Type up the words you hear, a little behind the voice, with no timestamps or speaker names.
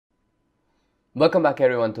Welcome back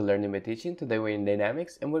everyone to Learning by Teaching. Today we're in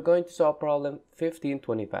dynamics and we're going to solve problem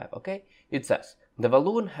 1525, okay? It says, the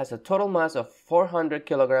balloon has a total mass of 400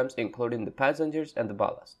 kilograms including the passengers and the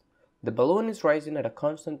ballast. The balloon is rising at a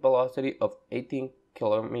constant velocity of 18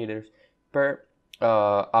 kilometers per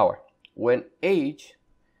hour. When h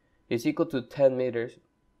is equal to 10 meters,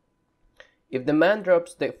 if the man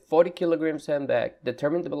drops the 40 kilogram sandbag,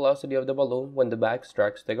 determine the velocity of the balloon when the bag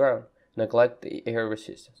strikes the ground. Neglect the air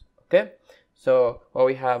resistance, okay? So what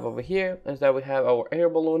we have over here is that we have our air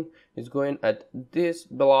balloon is going at this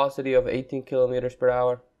velocity of 18 kilometers per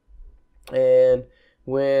hour. And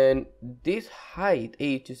when this height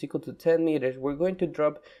h is equal to 10 meters, we're going to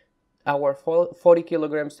drop our 40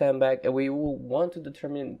 kilogram sandbag and we will want to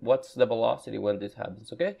determine what's the velocity when this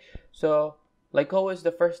happens, okay? So like always,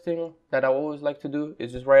 the first thing that I always like to do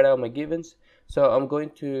is just write out my givens. So I'm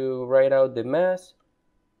going to write out the mass,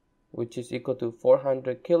 which is equal to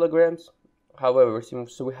 400 kilograms. However,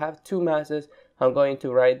 since we have two masses, I'm going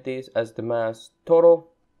to write this as the mass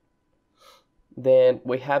total. Then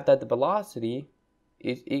we have that the velocity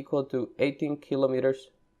is equal to 18 kilometers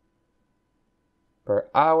per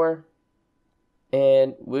hour.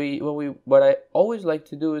 And what I always like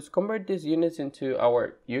to do is convert these units into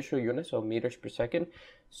our usual units, so meters per second.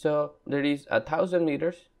 So there is 1,000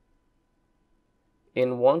 meters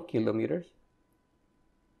in 1 kilometers.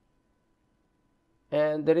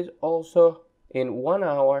 And there is also in 1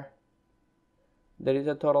 hour, there is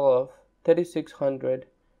a total of 3,600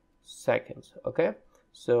 seconds, okay?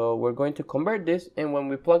 So we're going to convert this, and when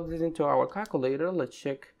we plug this into our calculator, let's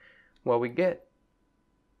check what we get.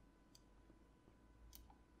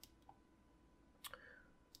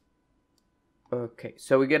 Okay,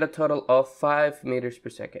 so we get a total of 5 meters per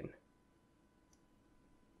second.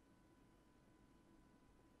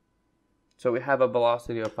 So we have a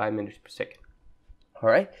velocity of 5 meters per second. All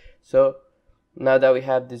right, so now that we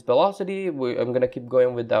have this velocity, I'm gonna keep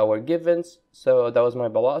going with our givens. So that was my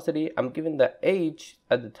velocity. I'm given that h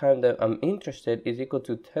at the time that I'm interested is equal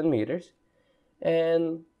to 10 meters.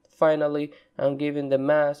 And finally, I'm given the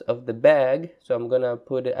mass of the bag. So I'm gonna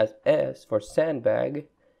put it as S for sandbag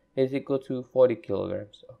is equal to 40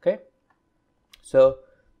 kilograms, okay? So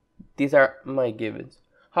these are my givens.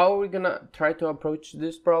 How are we gonna try to approach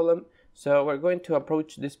this problem? So we're going to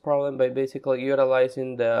approach this problem by basically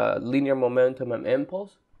utilizing the linear momentum and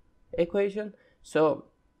impulse equation. So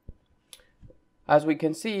as we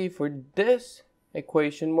can see for this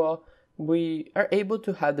equation, well, we are able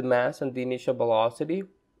to have the mass and the initial velocity.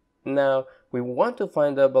 Now we want to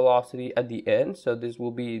find the velocity at the end, so this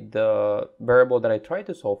will be the variable that I try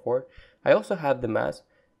to solve for. I also have the mass.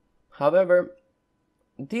 However,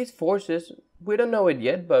 these forces, we don't know it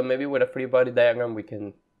yet, but maybe with a free body diagram we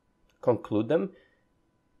can conclude them.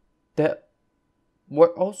 That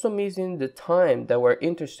we're also missing the time that we're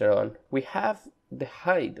interested on. We have the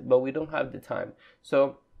height, but we don't have the time.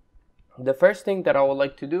 So the first thing that I would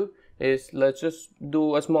like to do is let's just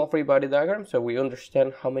do a small free body diagram so we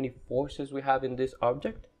understand how many forces we have in this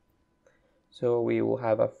object. So we will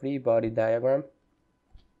have a free body diagram,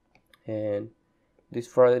 and this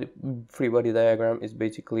free body diagram is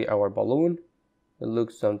basically our balloon. It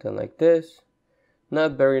looks something like this.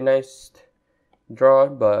 Not very nice draw,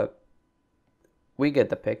 but we get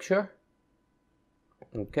the picture.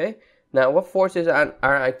 Okay, now what forces are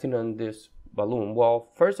acting on this balloon? Well,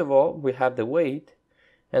 first of all, we have the weight,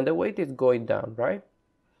 and the weight is going down, right?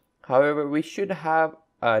 However, we should have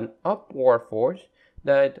an upward force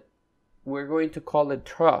that we're going to call it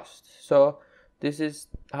thrust. So this is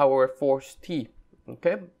our force T,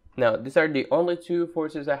 okay? Now, these are the only two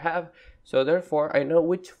forces I have, so therefore I know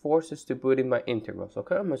which forces to put in my integrals,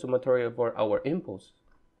 okay? My summatory for our impulse.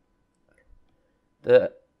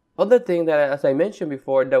 The other thing that, as I mentioned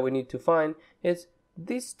before, that we need to find is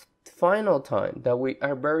this final time that we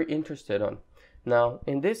are very interested on. Now,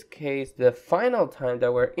 in this case, the final time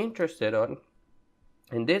that we're interested on,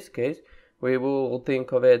 in this case, we will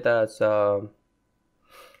think of it as, well,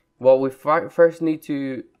 we first need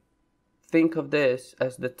to think of this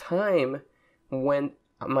as the time when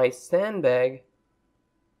my sandbag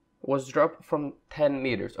was dropped from 10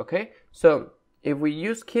 meters, okay? So if we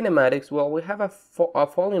use kinematics, well, we have a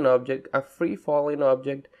falling object, a free falling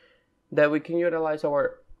object, that we can utilize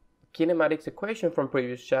our kinematics equation from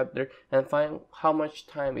previous chapter and find how much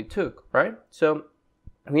time it took, right? So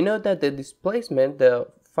we know that the displacement, the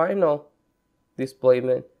final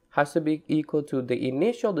displacement, has to be equal to the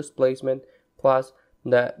initial displacement plus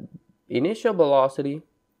the initial velocity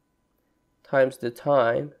times the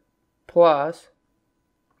time plus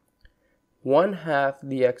 1/2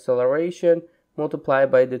 the acceleration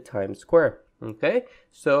multiplied by the time square. Okay,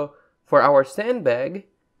 so for our sandbag,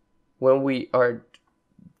 when we are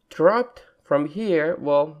dropped from here,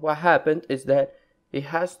 well, what happened is that it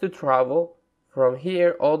has to travel from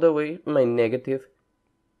here all the way my negative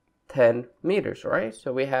 10 meters, right?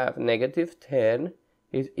 So we have negative 10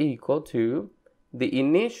 is equal to the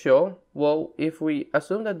initial, well, if we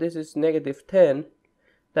assume that this is negative 10,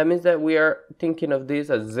 that means that we are thinking of this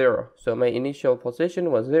as 0. So my initial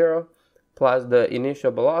position was 0 plus the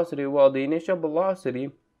initial velocity. Well, the initial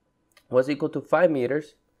velocity was equal to 5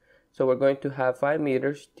 meters. So we're going to have 5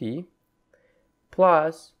 meters t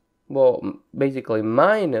plus, well, basically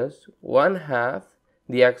minus 1/2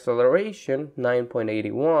 the acceleration,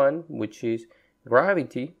 9.81, which is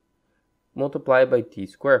gravity, multiplied by t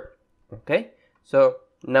squared. Okay, so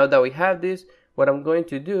now that we have this, what I'm going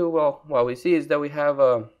to do, well, what we see is that we have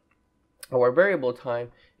our variable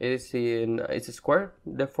time is it's a square.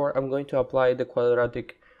 Therefore, I'm going to apply the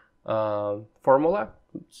quadratic formula.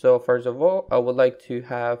 So first of all, I would like to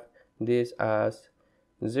have this as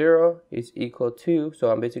 0 is equal to,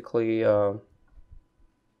 so I'm basically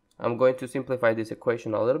I'm going to simplify this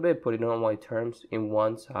equation a little bit, putting all my terms in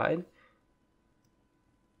one side.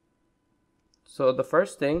 So the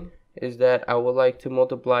first thing is that I would like to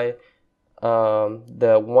multiply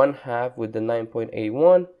the 1/2 with the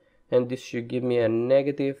 9.81, and this should give me a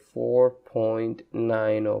negative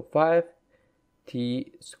 4.905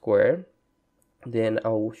 t squared. Then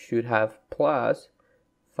I should have plus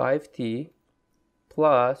 5t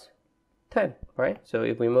plus 10, right? So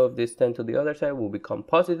if we move this 10 to the other side, will become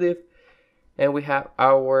positive, and we have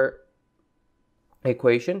our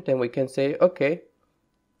equation. Then we can say, okay,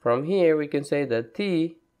 from here we can say that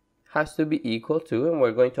t has to be equal to, and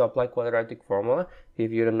we're going to apply quadratic formula.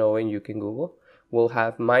 If you don't know it, you can Google. We'll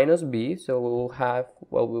have minus b, so we will have,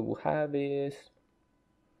 what we will have is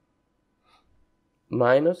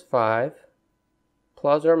minus 5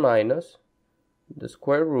 plus or minus the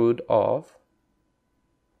square root of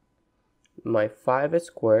my 5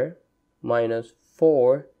 squared minus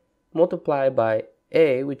 4 multiplied by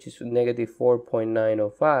a, which is negative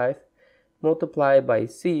 4.905, multiplied by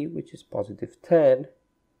c, which is positive 10,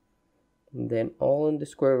 and then all in the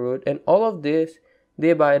square root, and all of this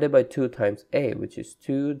divided by 2 times a, which is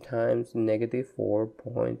 2 times negative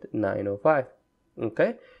 4.905.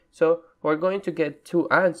 Okay, so we're going to get two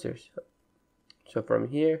answers. So from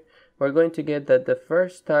here, we're going to get that the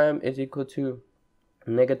first time is equal to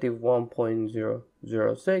negative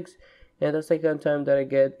 1.006, and the second time that I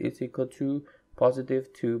get is equal to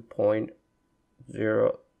positive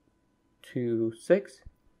 2.026.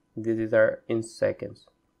 This is our in seconds.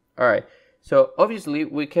 All right, so obviously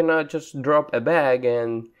we cannot just drop a bag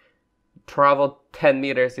and travel 10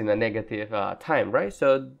 meters in a negative time, right?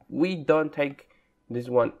 So we don't take this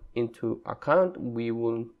one into account. We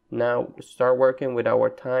will now start working with our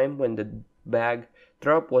time when the bag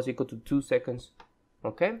drop was equal to 2 seconds.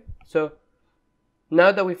 Okay, so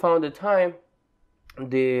now that we found the time,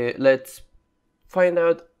 let's find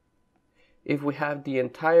out if we have the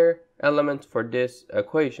entire elements for this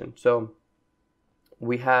equation. So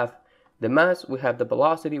we have the mass, we have the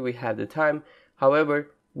velocity, we have the time.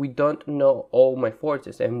 However, we don't know all my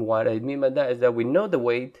forces, and what I mean by that is that we know the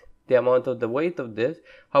weight, the amount of the weight of this.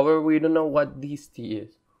 However, we don't know what this t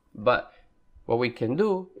is. But what we can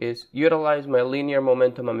do is utilize my linear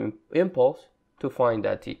momentum impulse to find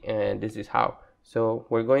that t, and this is how. So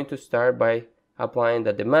we're going to start by applying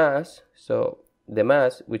that the mass, so the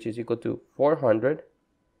mass, which is equal to 400,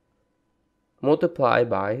 multiplied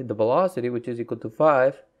by the velocity, which is equal to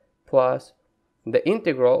 5, plus the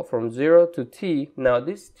integral from 0 to t. Now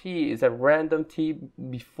this t is a random t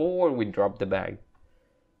before we drop the bag.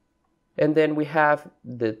 And then we have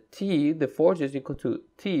the t, the force is equal to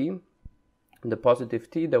t, the positive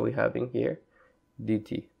t that we have in here,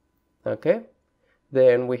 dt. Okay?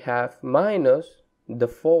 Then we have minus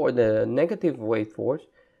the negative weight force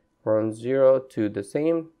from 0 to the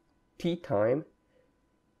same t time,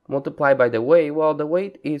 multiplied by the weight. Well, the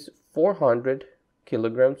weight is 400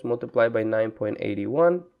 kilograms multiplied by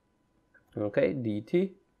 9.81, okay,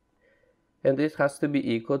 dt. And this has to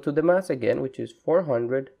be equal to the mass again, which is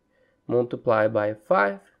 400 multiplied by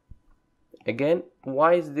 5. Again,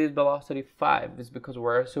 why is this velocity 5? It's because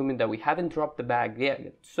we're assuming that we haven't dropped the bag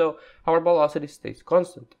yet, so our velocity stays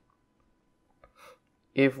constant.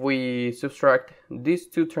 If we subtract these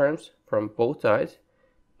two terms from both sides,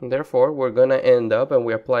 therefore we're gonna end up, and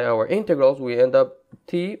we apply our integrals, we end up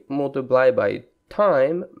t multiplied by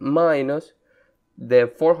time minus the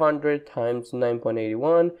 400 times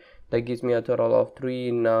 9.81. That gives me a total of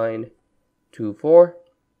 3924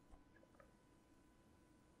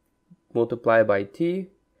 multiplied by t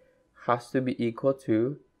has to be equal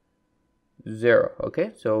to 0.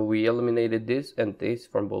 Okay, so we eliminated this and this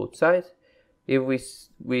from both sides. If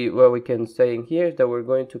what we can say in here is that we're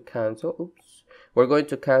going to cancel, we're going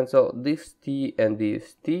to cancel this t and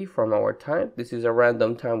this t from our time. This is a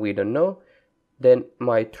random time we don't know. Then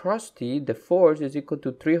my thrust t, the force, is equal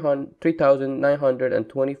to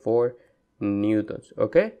 3,924 newtons.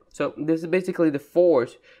 Okay, so this is basically the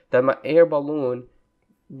force that my air balloon,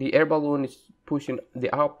 the air balloon is pushing the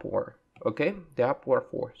upward. Okay, the upward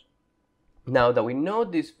force. Now that we know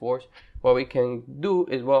this force, what we can do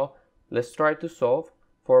is, well, let's try to solve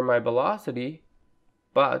for my velocity,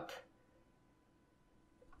 but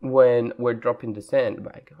when we're dropping the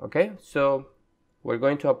sandbag. Okay, so we're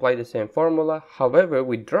going to apply the same formula. However,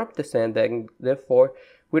 we drop the sandbag, therefore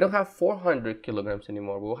we don't have 400 kilograms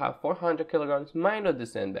anymore. We'll have 400 kilograms minus the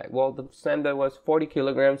sandbag. Well, the sandbag was 40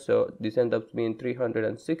 kilograms, so this ends up being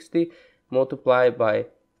 360 multiplied by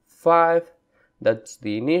 5. That's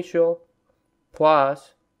the initial,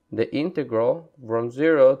 plus the integral from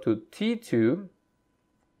 0 to t2,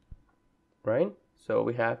 right? So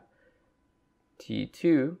we have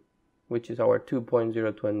t2, which is our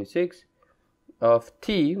 2.026 of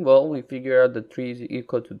t. Well, we figure out that 3 is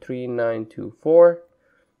equal to 3924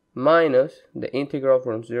 minus the integral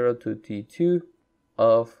from 0 to t2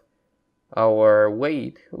 of our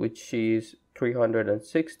weight, which is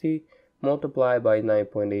 360 multiplied by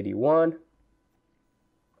 9.81,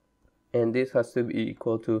 and this has to be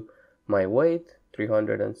equal to my weight,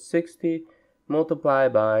 360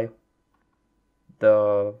 multiplied by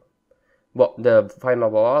the final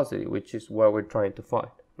velocity, which is what we're trying to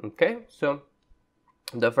find. Okay, so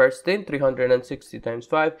the first thing, 360 times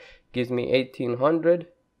 5 gives me 1800,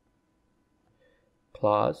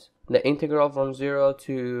 plus the integral from 0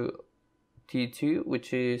 to t2,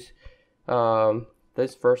 which is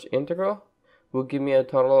this first integral, will give me a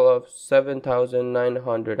total of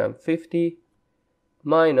 7,950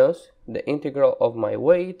 minus the integral of my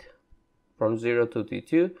weight from 0 to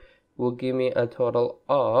t2 will give me a total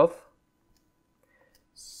of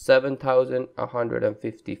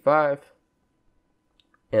 7,155,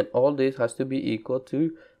 and all this has to be equal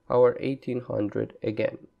to our 1800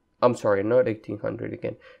 again. I'm sorry, not 1800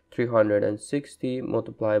 again, 360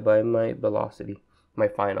 multiplied by my velocity, my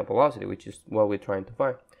final velocity, which is what we're trying to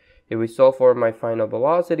find. If we solve for my final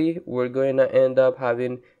velocity, we're going to end up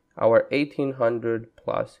having our 1800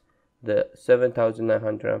 plus the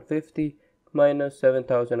 7,950 minus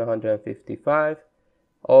 7,155,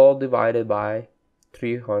 all divided by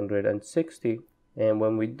 360. And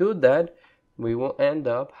when we do that, we will end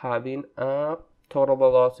up having a total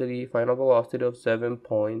velocity, final velocity of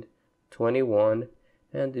 7.21,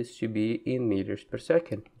 and this should be in meters per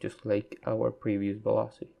second, just like our previous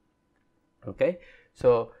velocity. Okay,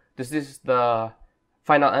 so this is the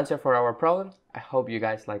final answer for our problem. I hope you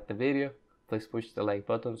guys liked the video. Please push the like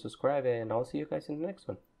button, subscribe, and I'll see you guys in the next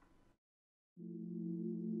one.